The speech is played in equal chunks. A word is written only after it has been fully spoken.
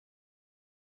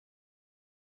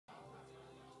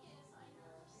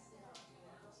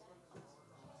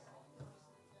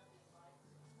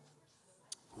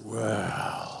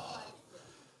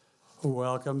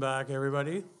Welcome back,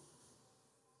 everybody.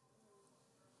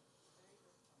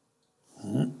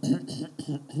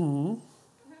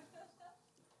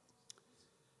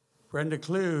 Brenda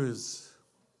Clues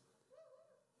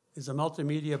is a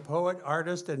multimedia poet,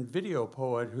 artist, and video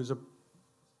poet who's a...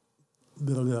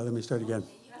 Let me start again.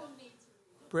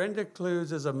 Brenda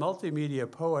Clues is a multimedia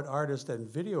poet, artist, and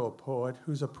video poet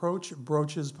whose approach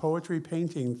broaches poetry,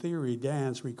 painting, theory,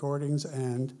 dance, recordings,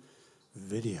 and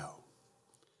video.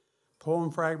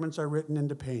 Poem fragments are written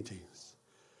into paintings,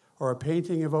 or a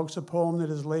painting evokes a poem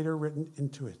that is later written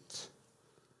into it.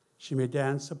 She may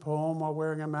dance a poem while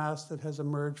wearing a mask that has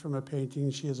emerged from a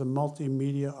painting. She is a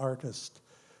multimedia artist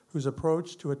whose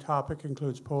approach to a topic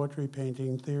includes poetry,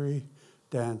 painting, theory,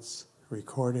 dance,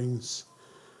 recordings,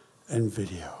 and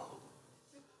video.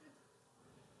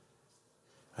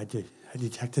 I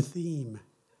detect a theme.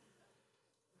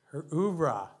 Her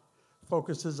oeuvre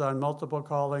focuses on multiple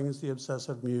callings, the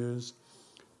obsessive muse.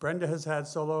 Brenda has had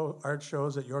solo art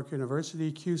shows at York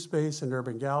University, Q Space, and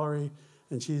Urban Gallery,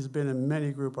 and she's been in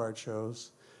many group art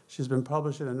shows. She's been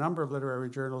published in a number of literary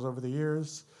journals over the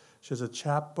years. She has a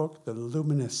chapbook, The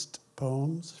Luminist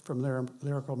Poems from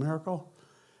Lyrical Miracle,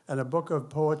 and a book of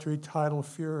poetry, Tidal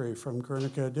Fury, from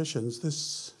Guernica Editions,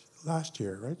 this last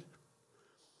year, right?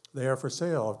 They are for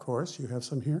sale, of course. You have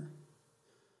some here.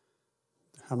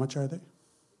 How much are they?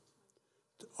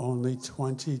 Only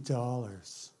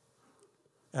 $20.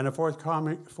 And a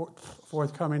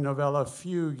forthcoming novella,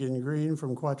 Fugue in Green,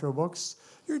 from Quattro Books.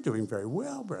 You're doing very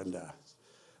well, Brenda.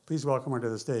 Please welcome her to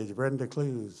the stage, Brenda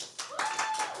Clues.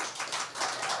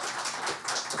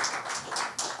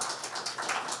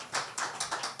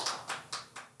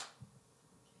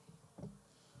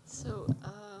 So,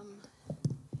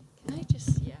 can I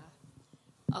just,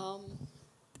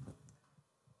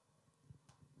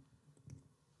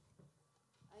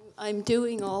 I'm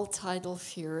doing all Tidal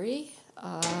Fury.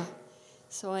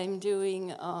 So I'm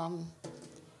doing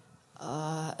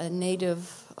a Native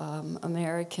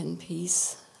American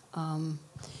piece. And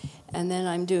then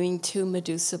I'm doing 2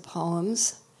 Medusa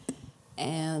poems.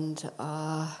 And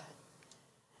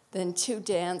then 2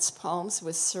 dance poems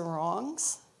with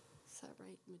sarongs. Is that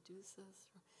right? Medusa?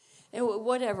 And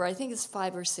whatever. I think it's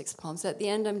 5 or 6 poems. At the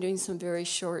end, I'm doing some very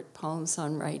short poems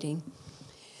on writing.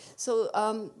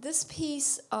 So this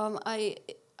piece, I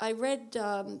read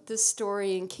this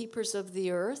story in Keepers of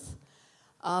the Earth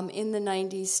in the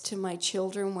 90s to my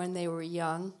children when they were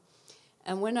young.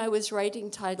 And when I was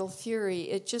writing Tidal Fury,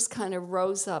 it just kind of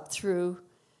rose up through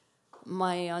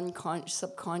my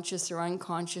subconscious or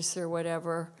unconscious or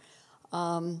whatever.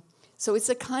 So it's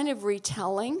a kind of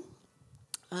retelling.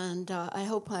 And I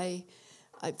hope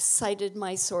I've cited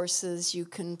my sources. You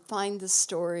can find the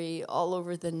story all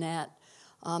over the net.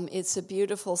 It's a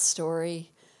beautiful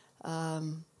story.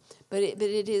 But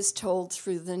it is told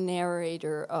through the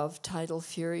narrator of Tidal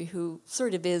Fury, who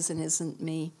sort of is and isn't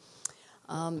me.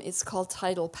 It's called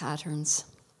Tidal Patterns.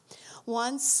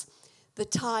 Once, the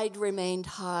tide remained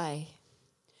high.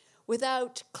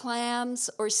 Without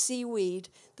clams or seaweed,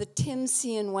 the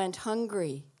Timsian went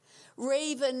hungry.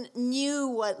 Raven knew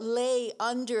what lay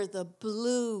under the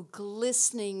blue,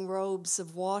 glistening robes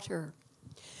of water.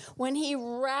 When he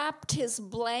wrapped his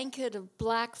blanket of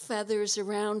black feathers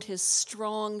around his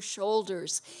strong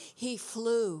shoulders, he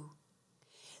flew.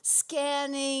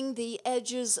 Scanning the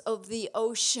edges of the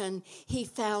ocean, he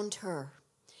found her.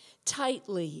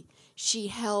 Tightly, she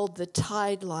held the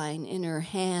tide line in her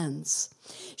hands.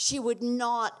 She would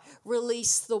not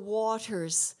release the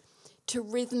waters to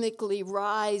rhythmically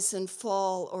rise and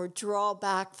fall or draw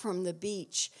back from the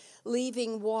beach,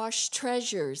 leaving washed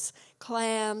treasures,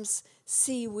 clams,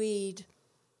 seaweed,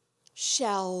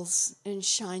 shells, and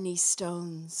shiny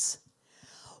stones.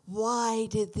 Why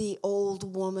did the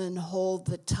old woman hold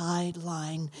the tide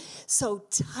line so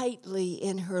tightly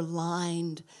in her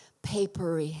lined,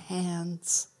 papery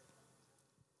hands?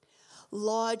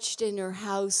 Lodged in her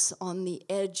house on the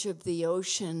edge of the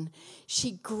ocean,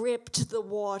 she gripped the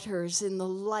waters in the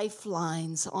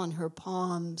lifelines on her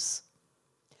palms.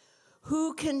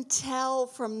 Who can tell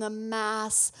from the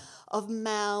mass of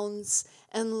mounds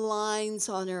and lines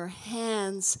on her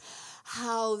hands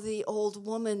how the old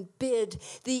woman bid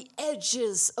the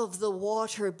edges of the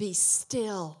water be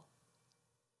still?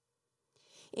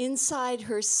 Inside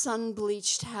her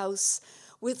sun-bleached house,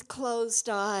 with closed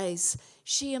eyes,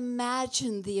 she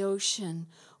imagined the ocean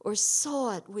or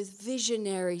saw it with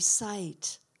visionary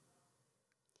sight.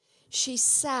 She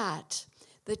sat,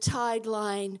 the tide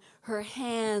line, her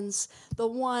hands, the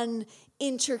one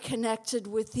interconnected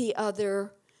with the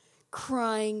other,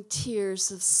 crying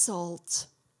tears of salt.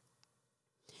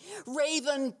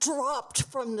 Raven dropped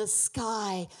from the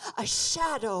sky, a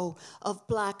shadow of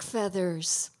black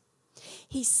feathers.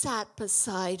 He sat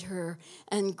beside her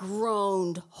and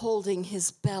groaned, holding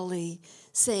his belly,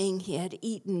 saying he had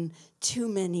eaten too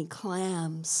many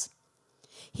clams.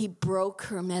 He broke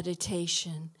her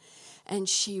meditation, and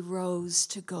she rose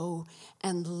to go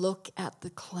and look at the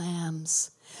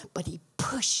clams. But he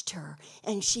pushed her,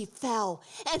 and she fell,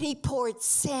 and he poured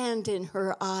sand in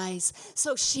her eyes,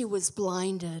 so she was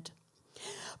blinded.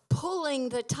 Pulling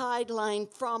the tide line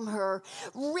from her,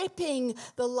 ripping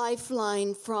the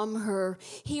lifeline from her,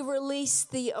 he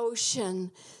released the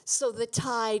ocean, so the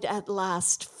tide at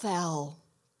last fell.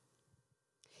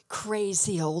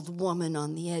 Crazy old woman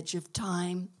on the edge of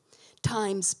time,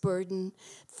 time's burden,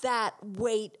 that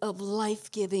weight of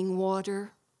life-giving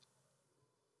water.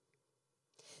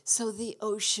 So the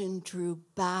ocean drew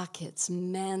back its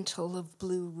mantle of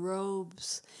blue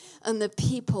robes, and the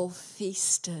people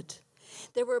feasted.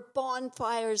 There were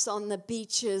bonfires on the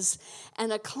beaches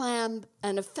and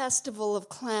a festival of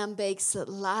clam bakes that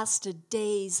lasted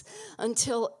days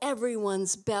until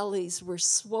everyone's bellies were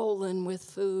swollen with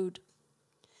food.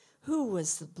 Who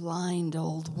was the blind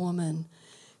old woman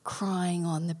crying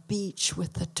on the beach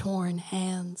with the torn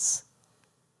hands?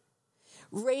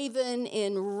 Raven,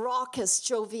 in raucous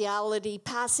joviality,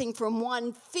 passing from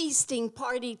one feasting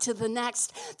party to the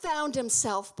next, found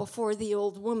himself before the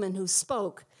old woman who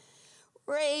spoke.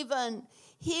 Raven,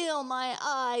 heal my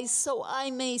eyes so I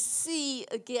may see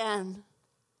again.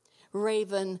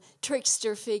 Raven,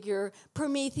 trickster figure,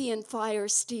 Promethean fire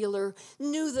stealer,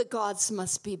 knew the gods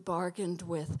must be bargained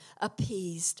with,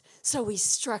 appeased, so he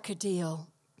struck a deal.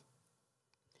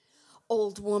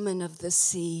 Old woman of the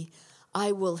sea,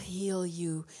 I will heal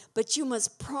you, but you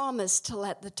must promise to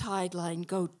let the tide line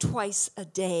go twice a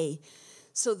day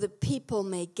so the people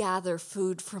may gather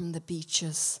food from the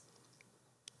beaches.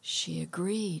 She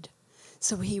agreed,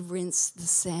 so he rinsed the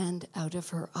sand out of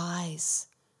her eyes.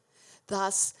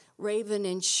 Thus, Raven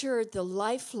ensured the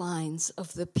lifelines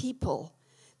of the people,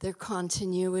 their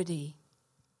continuity.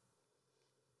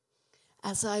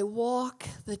 As I walk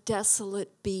the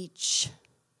desolate beach,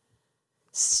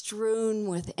 strewn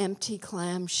with empty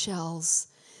clam shells,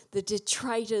 the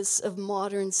detritus of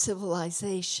modern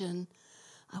civilization,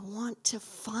 I want to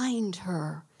find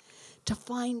her, to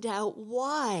find out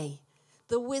why,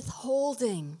 the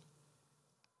withholding.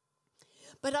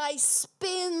 But I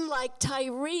spin like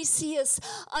Tiresias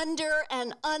under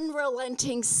an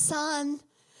unrelenting sun.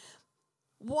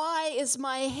 Why is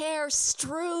my hair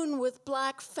strewn with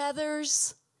black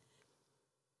feathers?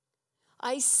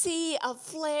 I see a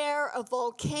flare of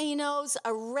volcanoes,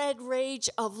 a red rage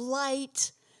of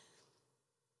light.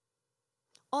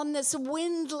 On this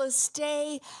windless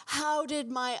day, how did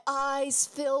my eyes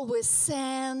fill with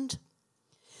sand?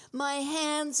 My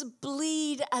hands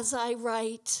bleed as I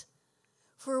write.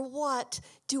 For what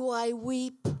do I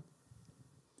weep?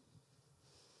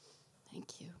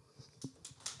 Thank you.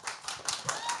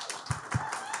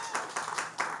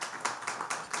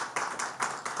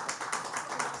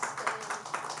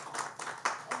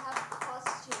 I have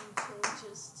costume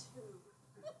changes too.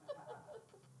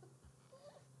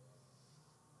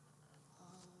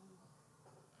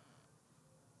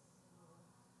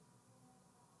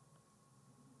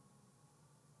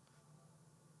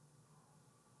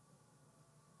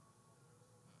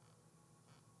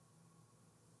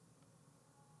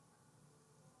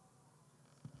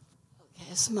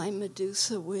 It's my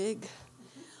Medusa wig.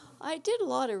 I did a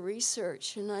lot of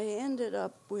research, and I ended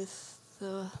up with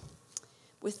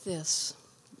this.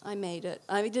 I made it.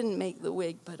 I didn't make the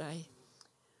wig, but I.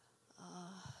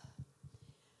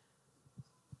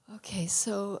 Okay,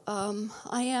 so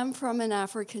I am from an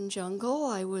African jungle.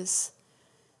 I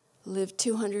lived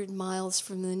 200 miles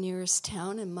from the nearest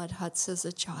town in mud huts as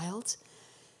a child.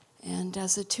 And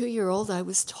as a 2-year-old, I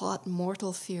was taught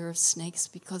mortal fear of snakes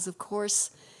because, of course,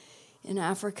 in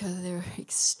Africa, they're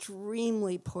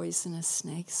extremely poisonous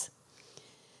snakes.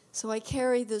 So I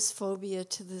carry this phobia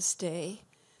to this day.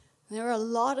 There are a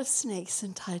lot of snakes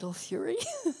in Tidal Fury.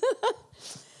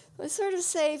 I sort of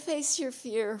say, face your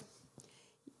fear.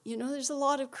 You know, there's a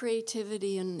lot of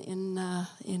creativity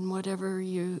in whatever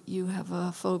you have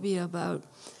a phobia about.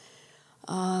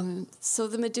 So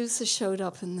the Medusa showed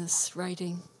up in this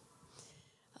writing.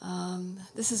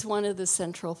 This is one of the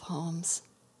central poems.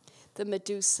 The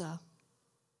Medusa.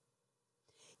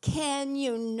 Can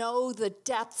you know the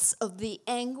depths of the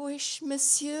anguish,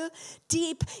 monsieur?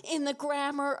 Deep in the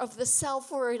grammar of the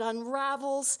self where it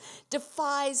unravels,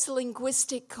 defies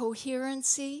linguistic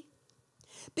coherency?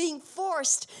 Being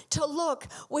forced to look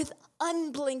with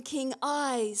unblinking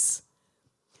eyes.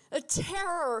 a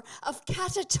terror of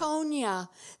catatonia,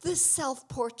 the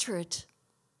self-portrait.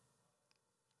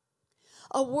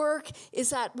 A work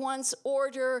is at once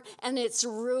order and its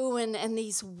ruin, and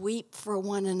these weep for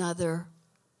one another.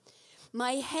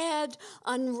 My head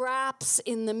unwraps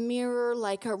in the mirror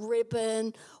like a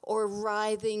ribbon or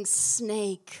writhing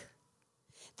snake.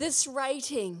 This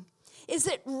writing, is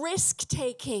it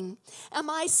risk-taking? Am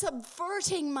I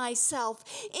subverting myself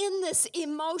in this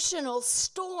emotional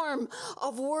storm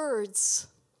of words?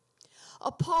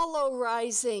 Apollo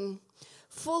rising,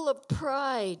 full of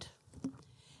pride,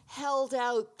 held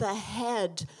out the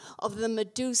head of the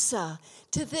Medusa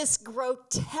to this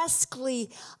grotesquely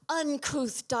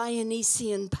uncouth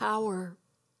Dionysian power.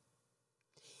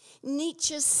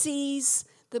 Nietzsche sees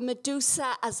the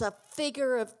Medusa as a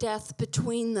figure of death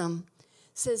between them,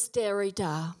 says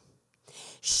Derrida.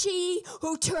 She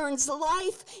who turns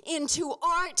life into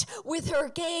art with her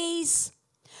gaze.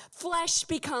 Flesh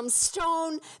becomes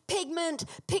stone, pigment,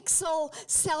 pixel,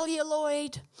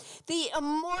 celluloid. The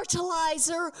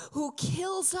immortalizer who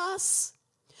kills us.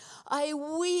 I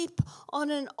weep on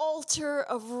an altar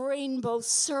of rainbow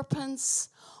serpents,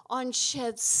 on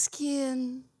shed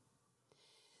skin.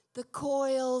 The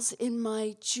coils in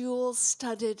my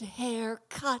jewel-studded hair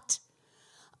cut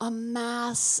a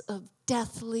mass of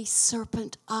deathly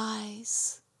serpent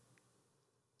eyes.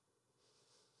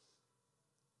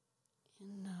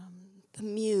 The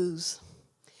muse.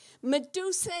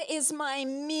 Medusa is my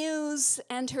muse,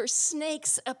 and her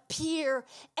snakes appear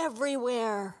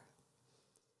everywhere.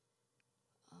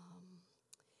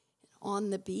 On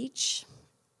the beach.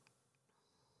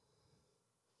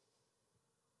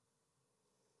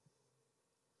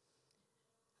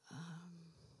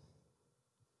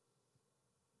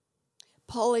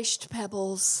 Polished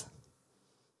pebbles.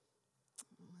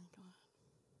 Oh my God.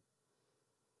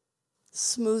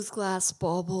 Smooth glass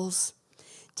baubles.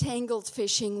 Tangled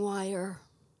fishing wire,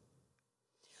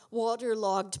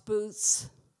 waterlogged boots,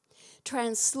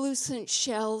 translucent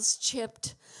shells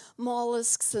chipped,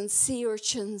 mollusks and sea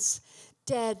urchins,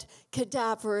 dead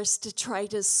cadaverous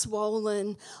detritus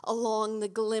swollen along the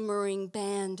glimmering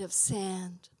band of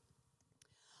sand.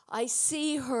 I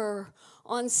see her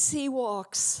on sea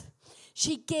walks.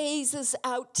 She gazes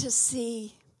out to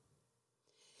sea.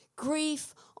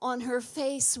 Grief on her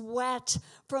face wet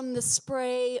from the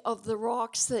spray of the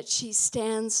rocks that she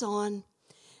stands on,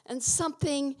 and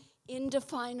something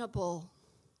indefinable,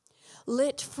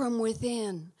 lit from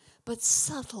within, but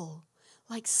subtle,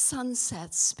 like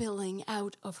sunset spilling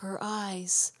out of her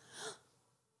eyes.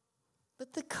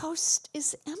 But the coast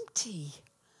is empty.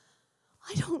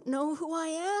 I don't know who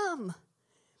I am.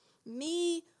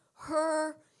 Me,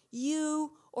 her,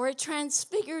 you, or a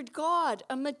transfigured god,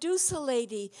 a Medusa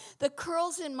lady, the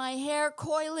curls in my hair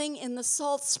coiling in the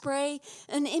salt spray,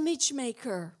 an image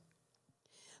maker.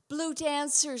 Blue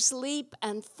dancers leap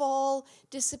and fall,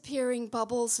 disappearing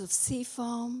bubbles of sea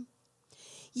foam.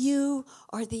 You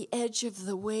are the edge of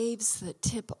the waves that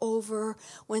tip over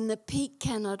when the peak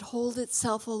cannot hold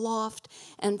itself aloft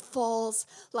and falls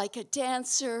like a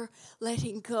dancer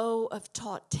letting go of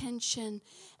taut tension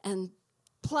and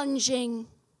plunging.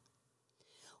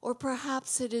 Or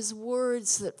perhaps it is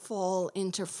words that fall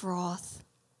into froth.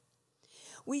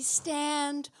 We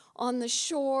stand on the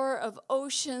shore of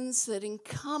oceans that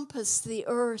encompass the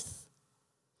earth.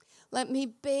 Let me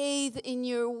bathe in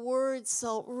your words,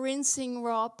 salt rinsing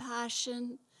raw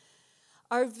passion,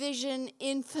 our vision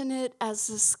infinite as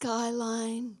the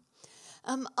skyline.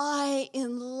 Am I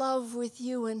in love with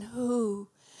you, and who?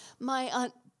 My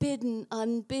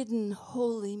unbidden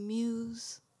holy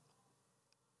muse.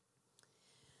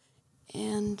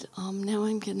 And now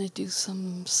I'm going to do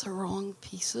some sarong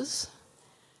pieces.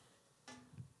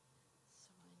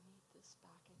 So I need this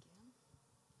back again.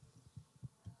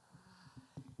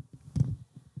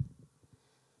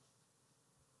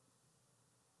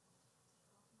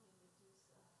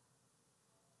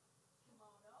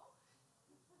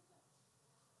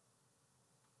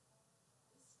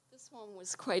 This one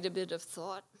was quite a bit of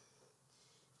thought.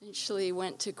 Initially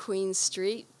went to Queen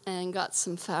Street and got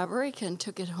some fabric and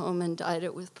took it home and dyed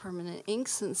it with permanent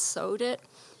inks and sewed it.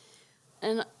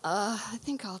 And I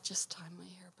think I'll just tie my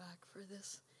hair back for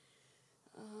this.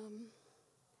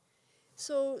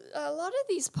 So a lot of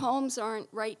these poems aren't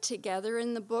right together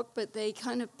in the book, but they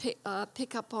kind of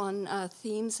pick up on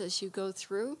themes as you go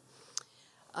through.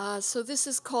 So this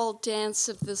is called Dance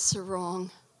of the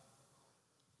Sarong.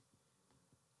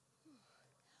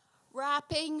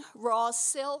 Wrapping raw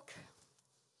silk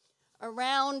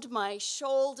around my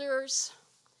shoulders,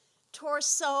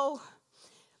 torso,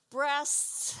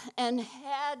 breasts, and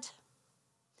head,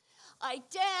 I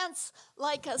dance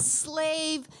like a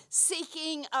slave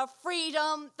seeking a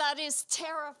freedom that is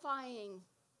terrifying.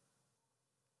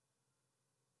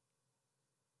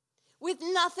 With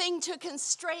nothing to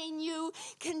constrain you,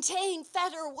 contain,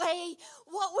 fetter, weigh,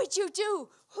 what would you do?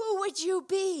 Who would you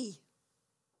be?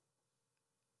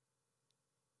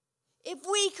 If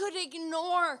we could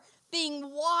ignore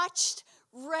being watched,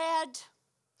 read,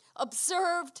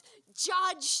 observed,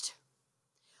 judged,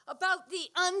 about the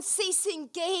unceasing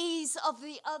gaze of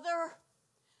the other,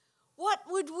 what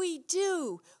would we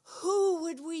do? Who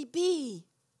would we be?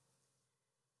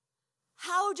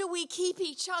 How do we keep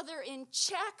each other in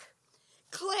check,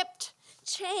 clipped,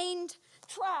 chained,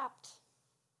 trapped?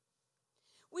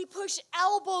 We push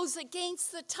elbows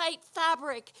against the tight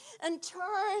fabric and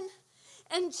turn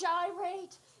and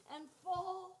gyrate and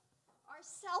fall our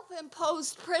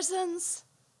self-imposed prisons.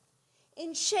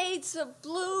 In shades of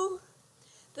blue,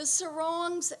 the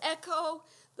sarongs echo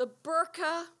the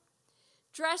burqa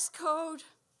dress code.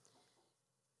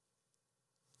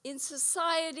 In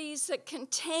societies that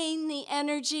contain the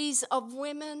energies of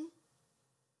women,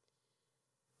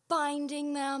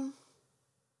 binding them,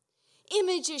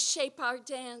 images shape our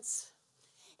dance.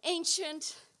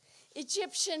 Ancient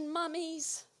Egyptian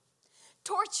mummies,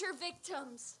 torture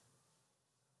victims,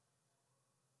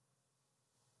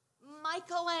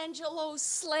 Michelangelo's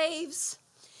slaves,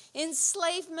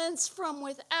 enslavements from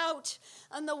without,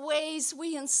 and the ways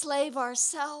we enslave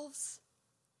ourselves.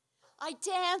 I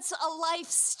dance a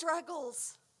life's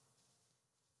struggles.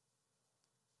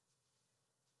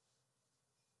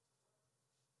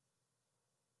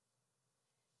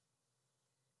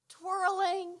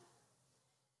 Twirling,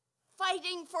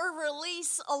 fighting for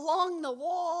release along the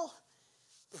wall.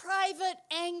 Private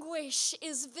anguish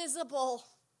is visible.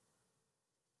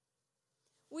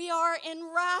 We are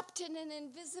enwrapped in an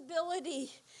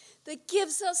invisibility that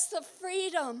gives us the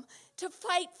freedom to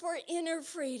fight for inner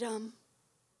freedom.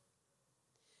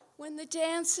 When the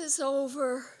dance is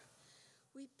over,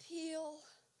 we peel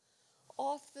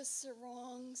off the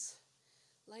sarongs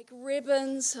like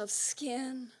ribbons of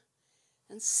skin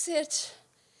and sit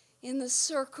in the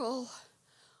circle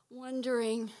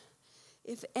wondering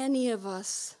if any of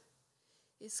us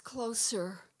is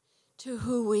closer to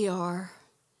who we are.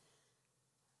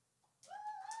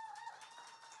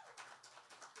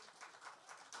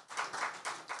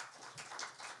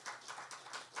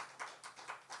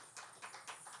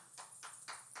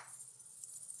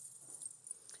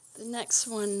 The next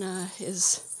one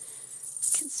is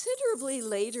considerably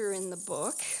later in the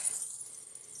book.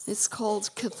 It's called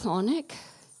Chthonic.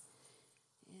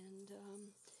 And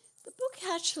the book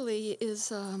actually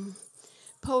is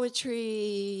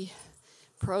poetry,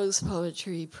 prose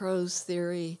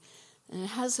theory, and it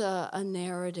has a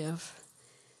narrative.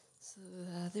 So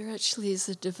there actually is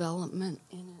a development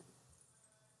in it.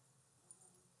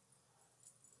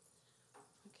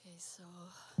 Okay, so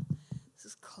this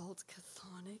is called Chthonic.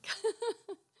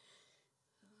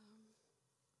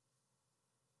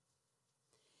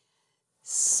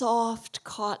 Soft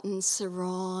cotton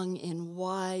sarong in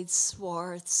wide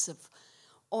swaths of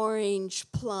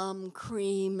orange, plum,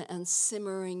 cream, and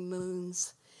simmering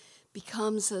moons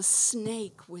becomes a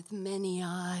snake with many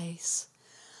eyes.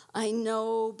 I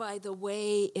know by the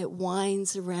way it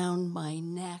winds around my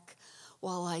neck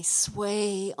while I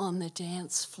sway on the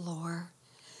dance floor.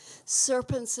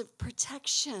 Serpents of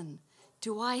protection,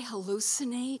 do I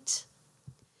hallucinate?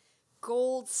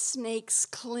 Gold snakes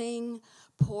cling,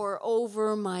 pour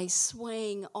over my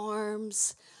swaying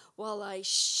arms while I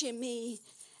shimmy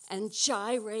and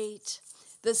gyrate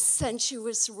the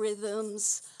sensuous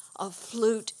rhythms of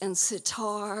flute and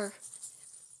sitar.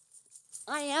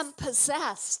 I am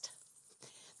possessed.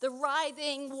 The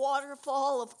writhing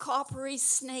waterfall of coppery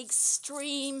snakes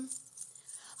stream.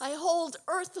 I hold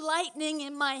earth lightning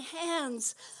in my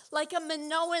hands like a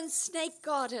Minoan snake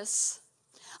goddess.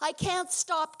 I can't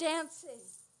stop dancing.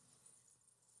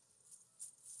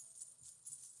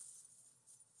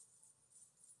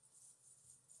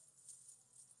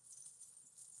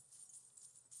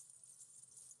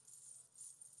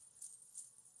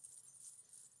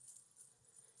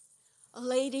 A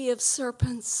lady of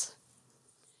serpents.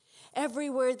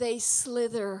 Everywhere they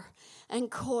slither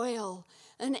and coil,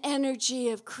 an energy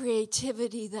of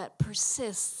creativity that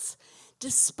persists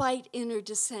despite inner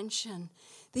dissension,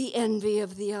 the envy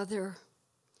of the other.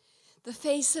 The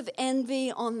face of envy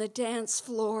on the dance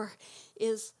floor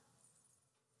is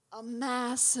a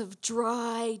mass of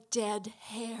dry, dead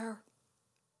hair.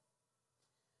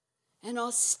 An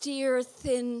austere,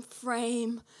 thin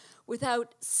frame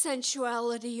without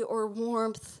sensuality or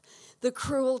warmth, the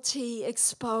cruelty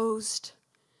exposed.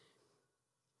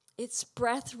 Its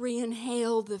breath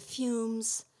re-inhaled the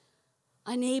fumes,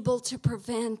 unable to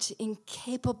prevent,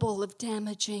 incapable of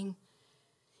damaging.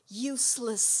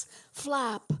 Useless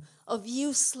flap of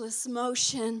useless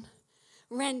motion,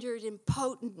 rendered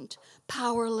impotent,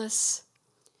 powerless.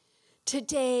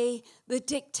 Today, the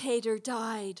dictator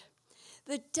died.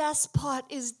 The despot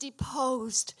is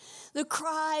deposed. The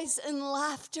cries and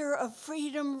laughter of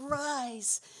freedom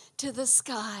rise to the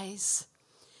skies.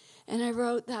 And I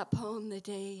wrote that poem the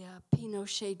day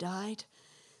Pinochet died.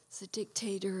 It's the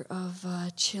dictator of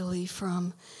Chile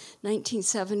from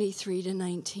 1973 to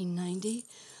 1990.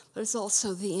 But it's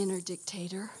also the inner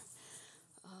dictator.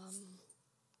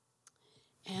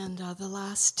 And the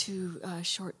last two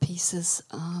short pieces,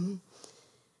 I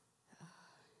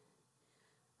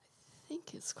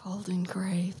think it's called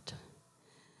Engraved.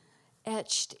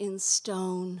 Etched in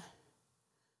stone,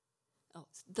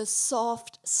 the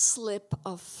soft slip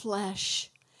of flesh,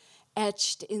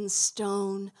 etched in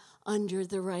stone under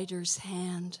the writer's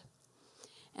hand,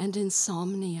 and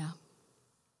insomnia.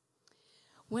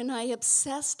 When I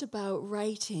obsessed about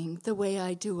writing the way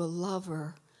I do a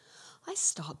lover, I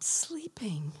stopped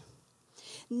sleeping.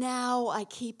 Now I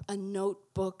keep a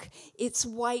notebook, its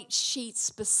white sheets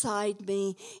beside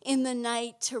me, in the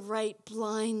night to write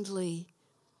blindly.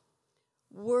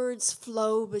 Words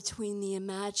flow between the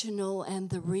imaginal and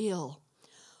the real.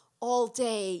 All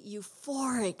day,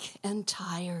 euphoric and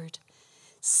tired.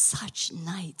 Such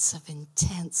nights of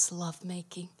intense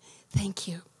lovemaking. Thank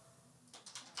you.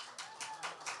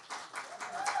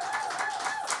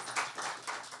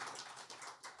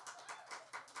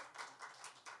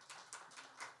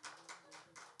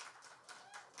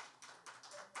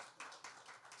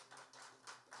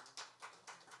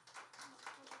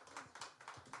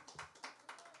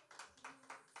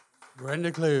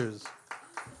 Brenda Clues.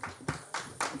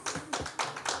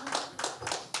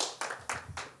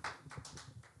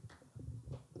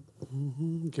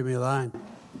 Give me a line.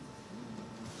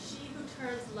 She who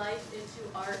turns life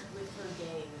into art with her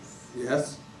gaze.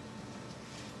 Yes.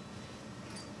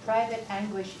 Private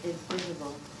anguish is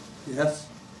visible. Yes.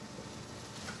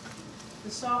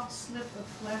 The soft slip of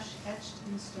flesh etched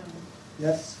in stone.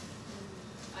 Yes.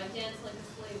 I dance like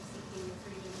a slave seeking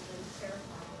freedom and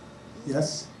terrified.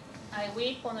 Yes. I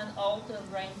weep on an altar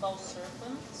of rainbow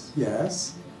serpents.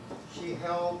 Yes. She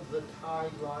held the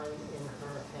tide line in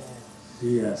her hand.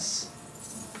 Yes.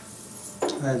 I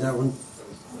had that one.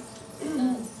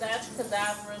 That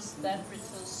cadaverous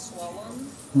detritus swollen.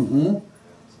 Mm-hmm.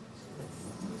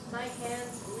 My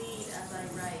hands bleed as I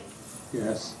write.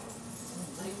 Yes.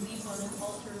 I weep on an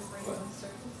altar of rainbow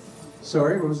serpents.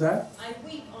 Sorry, what was that? I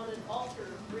weep on an altar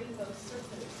of rainbow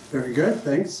serpents. Very good,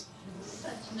 thanks.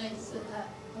 Such nights of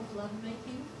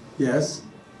lovemaking. Yes.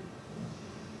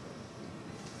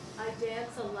 I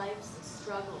dance a life's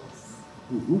struggles.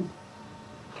 Mm-hmm.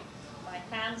 My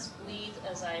hands bleed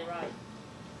as I write.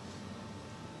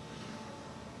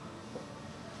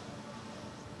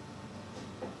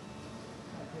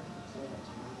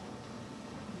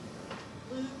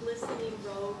 Blue glistening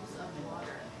robes of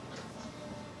water.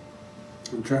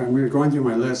 We're going through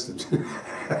my list.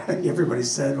 Everybody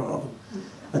said, well,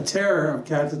 A Terror of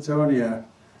Catatonia,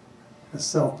 a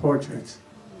self-portrait.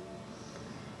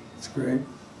 It's great.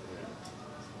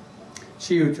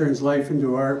 She who turns life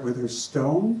into art with her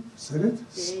stone, is that it?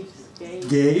 Gaze.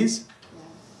 Gaze?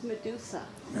 Yeah. Medusa.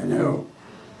 I know.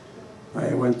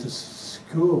 I went to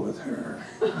school with her.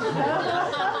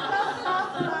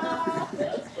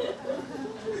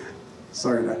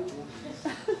 Sorry,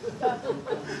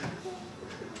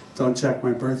 don't check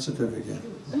my birth certificate.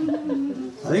 I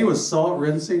think it was Salt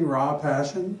Rinsing, Raw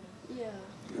Passion. Yeah.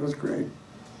 It was great.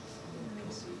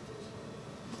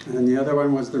 And the other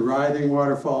one was The Writhing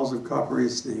Waterfalls of Coppery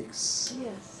Sneaks.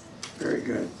 Yes. Very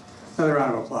good. Another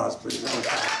round of applause, please.